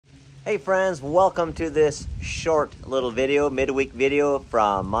Hey friends, welcome to this short little video, midweek video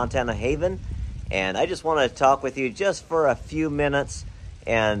from Montana Haven. And I just want to talk with you just for a few minutes.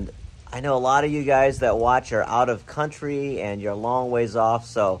 And I know a lot of you guys that watch are out of country and you're a long ways off.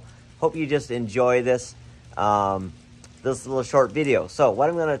 So hope you just enjoy this, this little short video. So what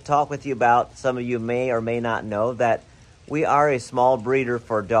I'm going to talk with you about, some of you may or may not know that we are a small breeder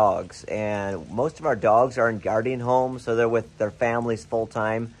for dogs. And most of our dogs are in guardian homes, so they're with their families full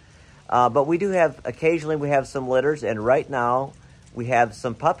time. But we do have, occasionally we have some litters, and right now we have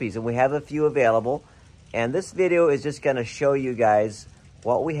some puppies, and we have a few available. And this video is just going to show you guys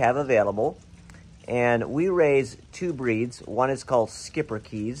what we have available. And we raise two breeds. One is called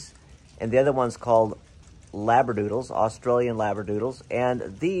Skipperdoodles, and the other one's called Labradoodles, Australian Labradoodles.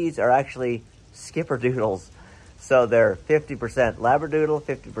 And these are actually Skipperdoodles. So they're 50% Labradoodle,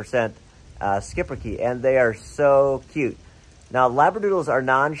 50% Skipperdoodle, and they are so cute. Now, Labradoodles are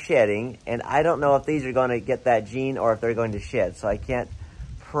non-shedding, and I don't know if these are going to get that gene or if they're going to shed. So I can't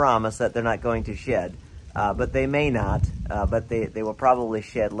promise that they're not going to shed, but they may not. But they will probably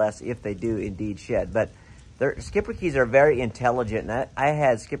shed less if they do indeed shed. But Skipperdoodles are very intelligent, and I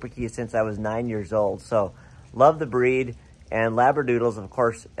had Skipperdoodles since I was 9 years old. So love the breed. And Labradoodles, of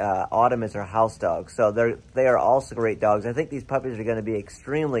course, Autumn is our house dog. So they are also great dogs. I think these puppies are going to be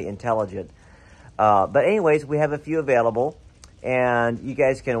extremely intelligent. But anyways, we have a few available. And you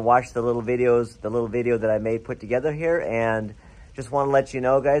guys can watch the little videos, the little video that I made put together here. And just want to let you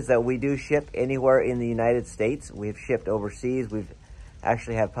know, guys, that we do ship anywhere in the United States. We've shipped overseas. We've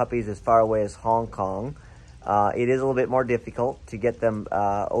actually have puppies as far away as Hong Kong. It is a little bit more difficult to get them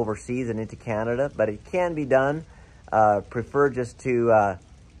overseas and into Canada, but it can be done. Prefer just to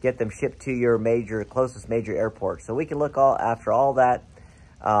get them shipped to your closest major airport. So we can look after all that.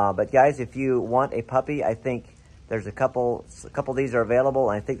 But guys, if you want a puppy, I think there's a couple of these are available,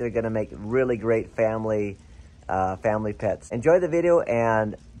 and I think they're going to make really great family pets. Enjoy the video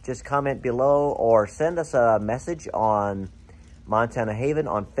and just comment below or send us a message on Montana Haven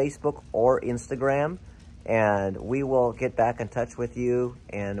on Facebook or Instagram, and we will get back in touch with you,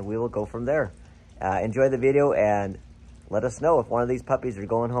 and we will go from there. Enjoy the video and let us know if one of these puppies are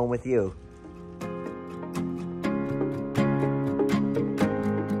going home with you.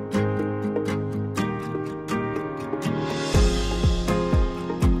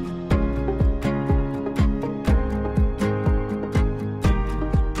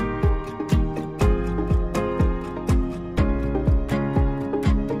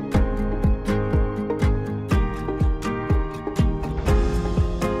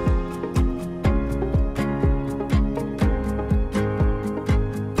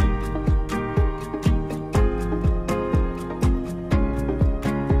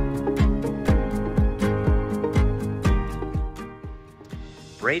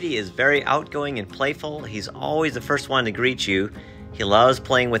 Brady is very outgoing and playful. He's always the first one to greet you. He loves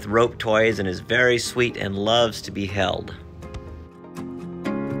playing with rope toys and is very sweet and loves to be held.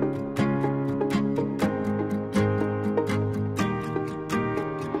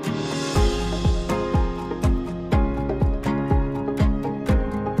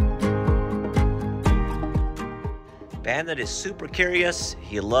 Bandit is super curious.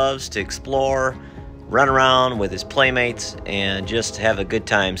 He loves to explore, run around with his playmates, and just have a good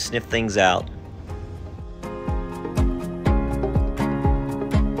time, sniff things out.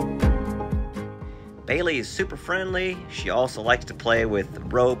 Bailey is super friendly. She also likes to play with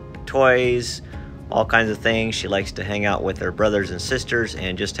rope, toys, all kinds of things. She likes to hang out with her brothers and sisters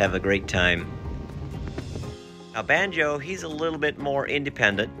and just have a great time. Now Banjo, he's a little bit more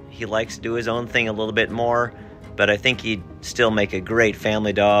independent. He likes to do his own thing a little bit more, but I think he'd still make a great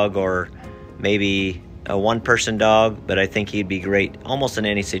family dog, or maybe a one-person dog, but I think he'd be great almost in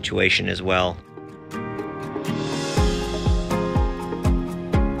any situation as well.